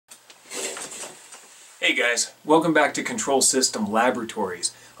Hey guys, welcome back to Control System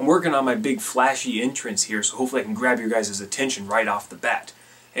Laboratories. I'm working on my big flashy entrance here, so hopefully I can grab your guys' attention right off the bat.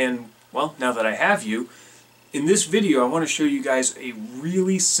 And, well, now that I have you, in this video I want to show you guys a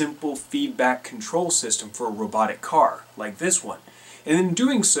really simple feedback control system for a robotic car, like this one. And in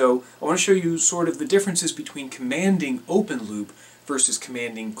doing so, I want to show you sort of the differences between commanding open loop versus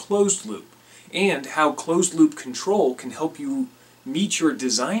commanding closed loop, and how closed loop control can help you meet your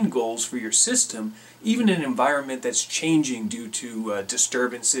design goals for your system, even in an environment that's changing due to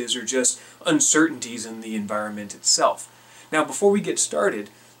disturbances or just uncertainties in the environment itself. Now, before we get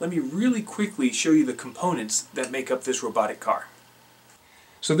started, let me really quickly show you the components that make up this robotic car.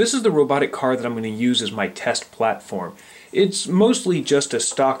 So this is the robotic car that I'm going to use as my test platform. It's mostly just a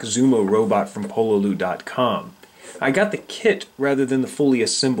stock Zumo Robot from Pololu.com. I got the kit rather than the fully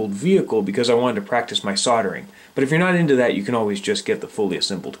assembled vehicle because I wanted to practice my soldering. But if you're not into that, you can always just get the fully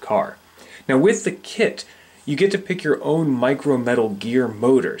assembled car. Now with the kit, you get to pick your own micro metal gear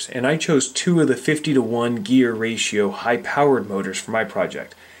motors, and I chose two of the 50:1 gear ratio high-powered motors for my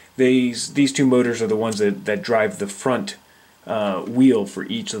project. These two motors are the ones that drive the front wheel for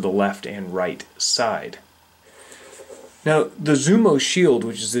each of the left and right side. Now, the Zumo Shield,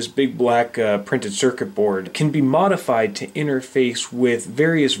 which is this big black printed circuit board, can be modified to interface with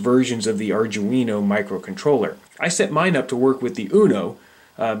various versions of the Arduino microcontroller. I set mine up to work with the Uno,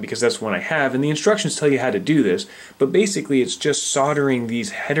 because that's one I have, and the instructions tell you how to do this, but basically it's just soldering these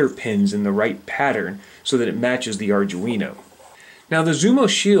header pins in the right pattern so that it matches the Arduino. Now, the Zumo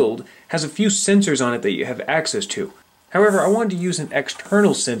Shield has a few sensors on it that you have access to. However, I wanted to use an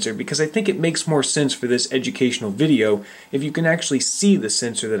external sensor because I think it makes more sense for this educational video if you can actually see the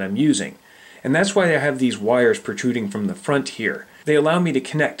sensor that I'm using. And that's why I have these wires protruding from the front here. They allow me to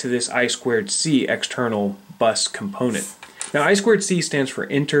connect to this I2C external bus component. Now, I2C stands for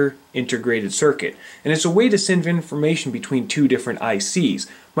Integrated Circuit, and it's a way to send information between two different ICs,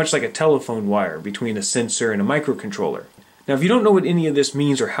 much like a telephone wire between a sensor and a microcontroller. Now, if you don't know what any of this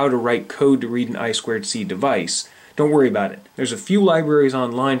means or how to write code to read an I2C device, don't worry about it. There's a few libraries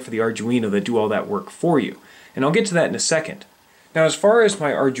online for the Arduino that do all that work for you, and I'll get to that in a second. Now, as far as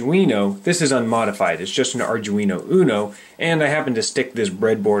my Arduino, this is unmodified. It's just an Arduino Uno, and I happen to stick this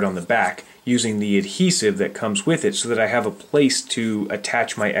breadboard on the back using the adhesive that comes with it so that I have a place to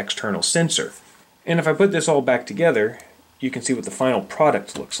attach my external sensor. And if I put this all back together, you can see what the final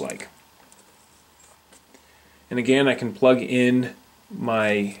product looks like. And again, I can plug in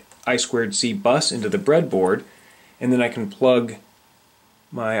my I2C bus into the breadboard, and then I can plug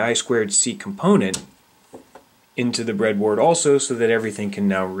my I2C component into the breadboard also so that everything can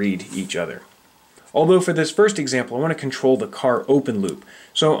now read each other. Although for this first example, I want to control the car open loop.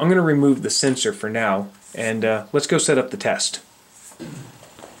 So I'm going to remove the sensor for now, and let's go set up the test.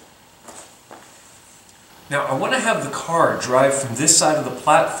 Now I want to have the car drive from this side of the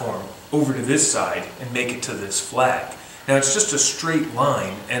platform over to this side and make it to this flag. Now it's just a straight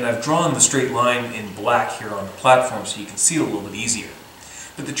line, and I've drawn the straight line in black here on the platform so you can see it a little bit easier.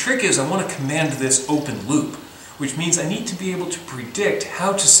 But the trick is I want to command this open loop, which means I need to be able to predict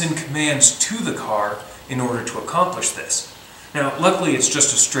how to send commands to the car in order to accomplish this. Now luckily it's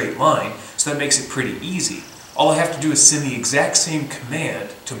just a straight line, so that makes it pretty easy. All I have to do is send the exact same command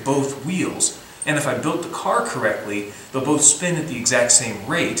to both wheels, and if I built the car correctly, they'll both spin at the exact same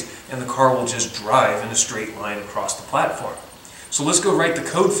rate, and the car will just drive in a straight line across the platform. So let's go write the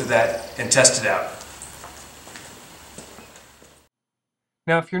code for that and test it out.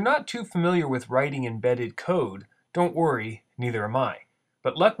 Now, if you're not too familiar with writing embedded code, don't worry, neither am I.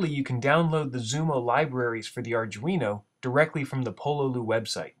 But luckily you can download the Zumo libraries for the Arduino directly from the Pololu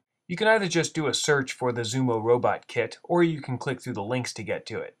website. You can either just do a search for the Zumo Robot kit, or you can click through the links to get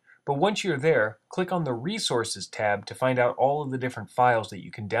to it. But once you're there, click on the Resources tab to find out all of the different files that you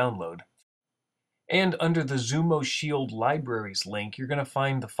can download. And under the Zumo Shield Libraries link, you're going to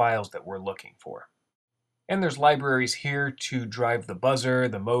find the files that we're looking for. And there's libraries here to drive the buzzer,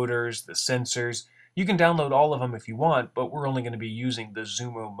 the motors, the sensors. You can download all of them if you want, but we're only going to be using the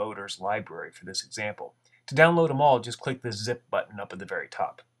Zumo Motors library for this example. To download them all, just click this zip button up at the very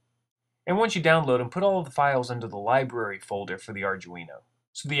top. And once you download them, put all of the files into the library folder for the Arduino,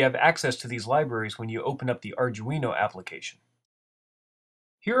 so that you have access to these libraries when you open up the Arduino application.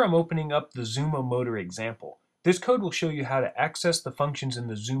 Here I'm opening up the Zumo Motor example. This code will show you how to access the functions in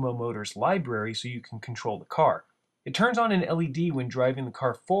the Zumo Motors library so you can control the car. It turns on an LED when driving the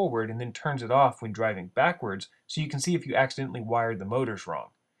car forward and then turns it off when driving backwards so you can see if you accidentally wired the motors wrong.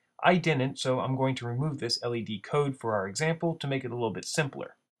 I didn't, so I'm going to remove this LED code for our example to make it a little bit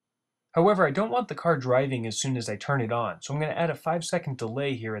simpler. However, I don't want the car driving as soon as I turn it on, so I'm going to add a 5-second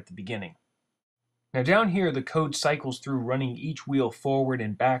delay here at the beginning. Now down here, the code cycles through running each wheel forward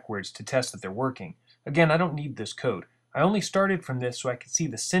and backwards to test that they're working. Again, I don't need this code. I only started from this so I could see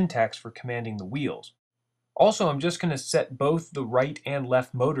the syntax for commanding the wheels. Also, I'm just going to set both the right and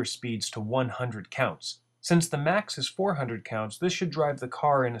left motor speeds to 100 counts. Since the max is 400 counts, this should drive the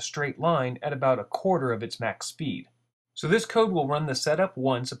car in a straight line at about a quarter of its max speed. So this code will run the setup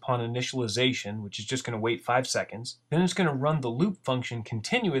once upon initialization, which is just going to wait 5 seconds. Then it's going to run the loop function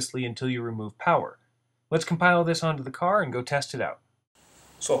continuously until you remove power. Let's compile this onto the car and go test it out.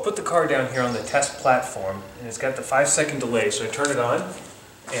 So I'll put the car down here on the test platform, and it's got the 5-second delay, so I turn it on,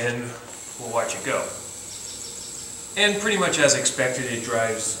 and we'll watch it go. And pretty much as expected, it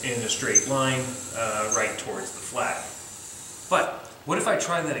drives in a straight line right towards the flag. But what if I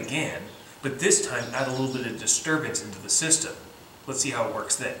try that again, but this time add a little bit of disturbance into the system? Let's see how it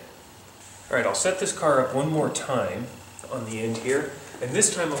works then. Alright, I'll set this car up one more time on the end here, and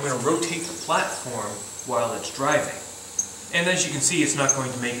this time I'm going to rotate the platform while it's driving. And as you can see, it's not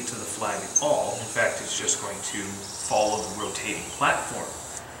going to make it to the flag at all. In fact, it's just going to follow the rotating platform.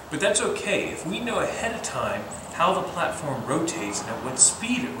 But that's okay. If we know ahead of time how the platform rotates and at what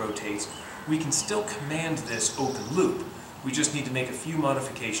speed it rotates, we can still command this open loop. We just need to make a few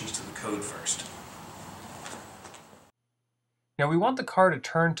modifications to the code first. Now we want the car to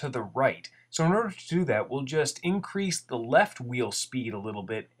turn to the right, so in order to do that, we'll just increase the left wheel speed a little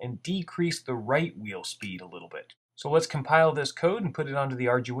bit and decrease the right wheel speed a little bit. So let's compile this code and put it onto the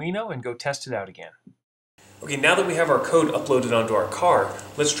Arduino and go test it out again. Okay, now that we have our code uploaded onto our car,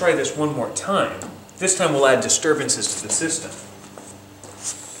 let's try this one more time. This time we'll add disturbances to the system.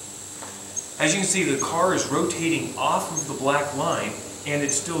 As you can see, the car is rotating off of the black line and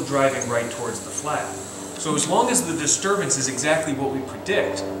it's still driving right towards the flag. So as long as the disturbance is exactly what we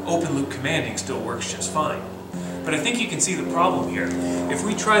predict, open loop commanding still works just fine. But I think you can see the problem here. If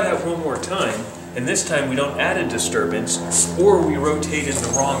we try that one more time, and this time we don't add a disturbance, or we rotate in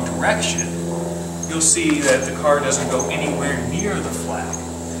the wrong direction, you'll see that the car doesn't go anywhere near the flag.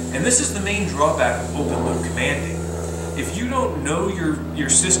 And this is the main drawback of open loop commanding. If you don't know your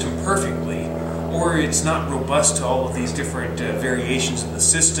system perfectly, or it's not robust to all of these different variations in the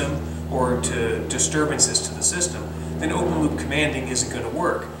system, or to disturbances to the system, then open loop commanding isn't going to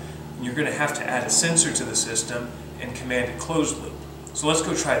work. You're going to have to add a sensor to the system and command a closed loop. So let's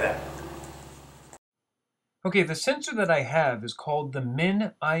go try that. Okay, the sensor that I have is called the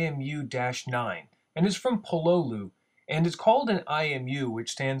MIN IMU-9, and it's from Pololu, and it's called an IMU,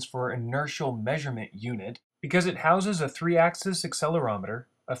 which stands for Inertial Measurement Unit, because it houses a 3-axis accelerometer,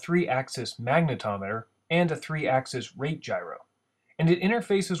 a 3-axis magnetometer, and a 3-axis rate gyro. And it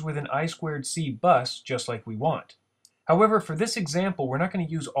interfaces with an I2C bus just like we want. However, for this example, we're not going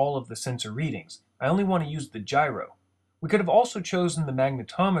to use all of the sensor readings. I only want to use the gyro. We could have also chosen the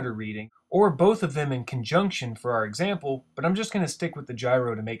magnetometer reading, or both of them in conjunction for our example, but I'm just going to stick with the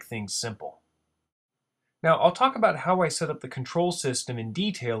gyro to make things simple. Now, I'll talk about how I set up the control system in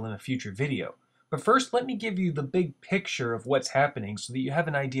detail in a future video, but first let me give you the big picture of what's happening so that you have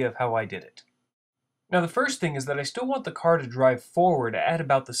an idea of how I did it. Now, the first thing is that I still want the car to drive forward at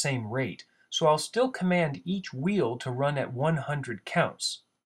about the same rate, so I'll still command each wheel to run at 100 counts.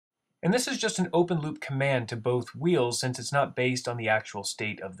 And this is just an open loop command to both wheels since it's not based on the actual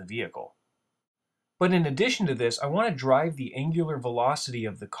state of the vehicle. But in addition to this, I want to drive the angular velocity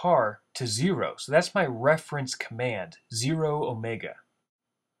of the car to 0. So that's my reference command, 0 omega.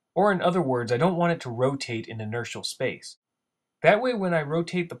 Or in other words, I don't want it to rotate in inertial space. That way when I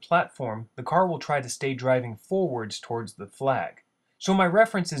rotate the platform, the car will try to stay driving forwards towards the flag. So my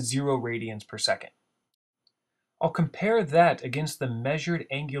reference is 0 radians per second. I'll compare that against the measured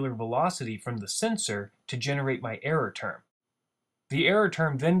angular velocity from the sensor to generate my error term. The error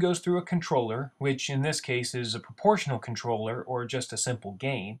term then goes through a controller, which in this case is a proportional controller or just a simple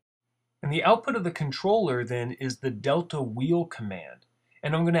gain. And the output of the controller then is the delta wheel command.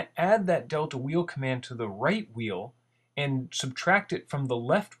 And I'm going to add that delta wheel command to the right wheel and subtract it from the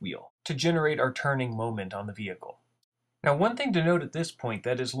left wheel to generate our turning moment on the vehicle. Now, one thing to note at this point,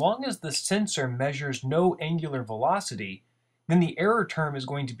 that as long as the sensor measures no angular velocity, then the error term is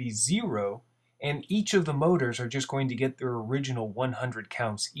going to be 0, and each of the motors are just going to get their original 100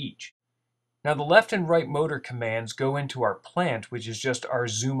 counts each. Now, the left and right motor commands go into our plant, which is just our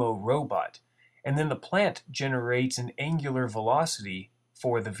Zumo Robot, and then the plant generates an angular velocity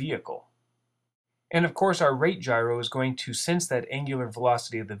for the vehicle. And of course, our rate gyro is going to sense that angular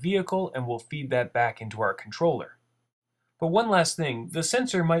velocity of the vehicle and will feed that back into our controller. But one last thing, the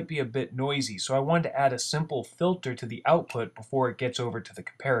sensor might be a bit noisy, so I wanted to add a simple filter to the output before it gets over to the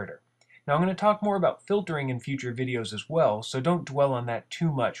comparator. Now I'm going to talk more about filtering in future videos as well, so don't dwell on that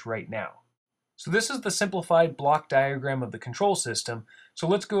too much right now. So this is the simplified block diagram of the control system, so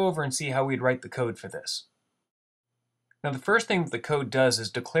let's go over and see how we'd write the code for this. Now the first thing that the code does is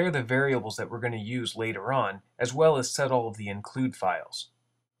declare the variables that we're going to use later on, as well as set all of the include files.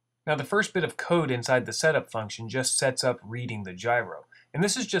 Now the first bit of code inside the setup function just sets up reading the gyro, and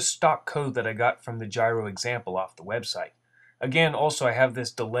this is just stock code that I got from the gyro example off the website. Again, also I have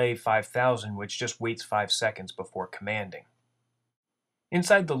this delay 5000 which just waits 5 seconds before commanding.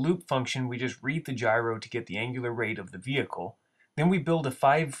 Inside the loop function, we just read the gyro to get the angular rate of the vehicle. Then we build a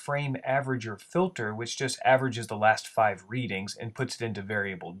 5-frame averager filter, which just averages the last 5 readings and puts it into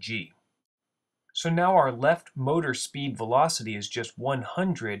variable g. So now our left motor speed velocity is just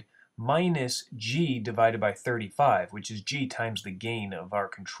 100 minus g divided by 35, which is g times the gain of our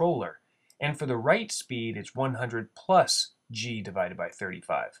controller. And for the right speed, it's 100 plus g divided by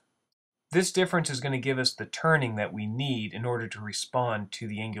 35. This difference is going to give us the turning that we need in order to respond to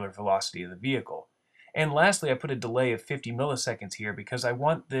the angular velocity of the vehicle. And lastly, I put a delay of 50 milliseconds here because I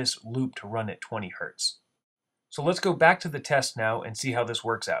want this loop to run at 20 Hertz. So let's go back to the test now and see how this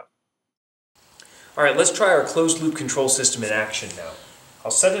works out. Alright, let's try our closed loop control system in action now.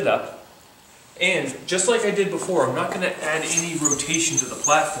 I'll set it up, and just like I did before, I'm not going to add any rotation to the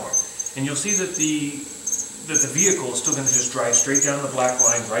platform. And you'll see that the vehicle is still going to just drive straight down the black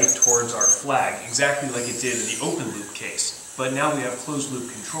line right towards our flag, exactly like it did in the open loop case. But now we have closed loop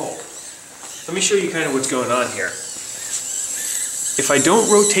control. Let me show you kind of what's going on here. If I don't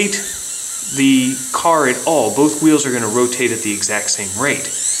rotate the car at all, both wheels are going to rotate at the exact same rate.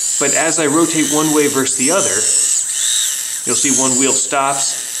 But as I rotate one way versus the other, you'll see one wheel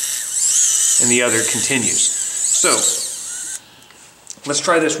stops and the other continues. So, let's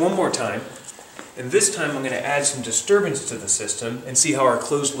try this one more time. And this time I'm going to add some disturbance to the system and see how our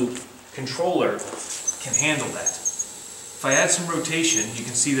closed loop controller can handle that. If I add some rotation, you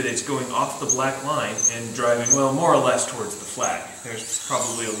can see that it's going off the black line and driving, well, more or less towards the flag. There's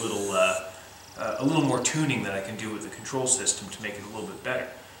probably a little more tuning that I can do with the control system to make it a little bit better.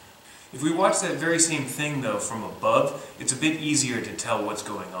 If we watch that very same thing though from above, it's a bit easier to tell what's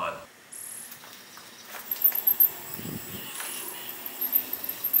going on.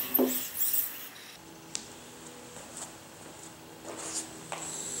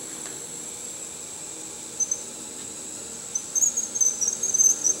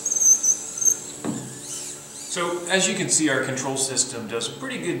 So as you can see, our control system does a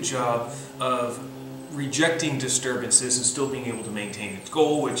pretty good job of rejecting disturbances and still being able to maintain its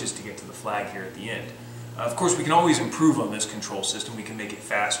goal, which is to get to the flag here at the end. Of course, we can always improve on this control system. We can make it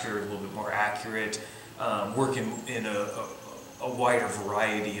faster, a little bit more accurate, work in a wider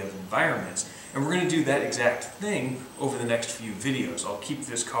variety of environments. And we're going to do that exact thing over the next few videos. I'll keep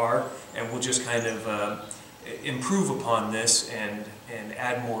this car and we'll just kind of improve upon this and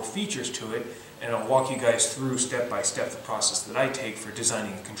add more features to it. And I'll walk you guys through step by step the process that I take for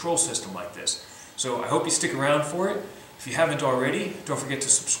designing a control system like this. So I hope you stick around for it. If you haven't already, don't forget to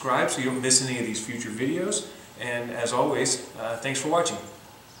subscribe so you don't miss any of these future videos. And as always, thanks for watching.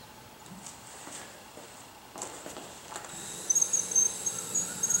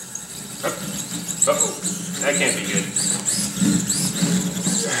 Uh-oh, that can't be good.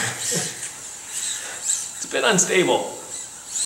 It's a bit unstable.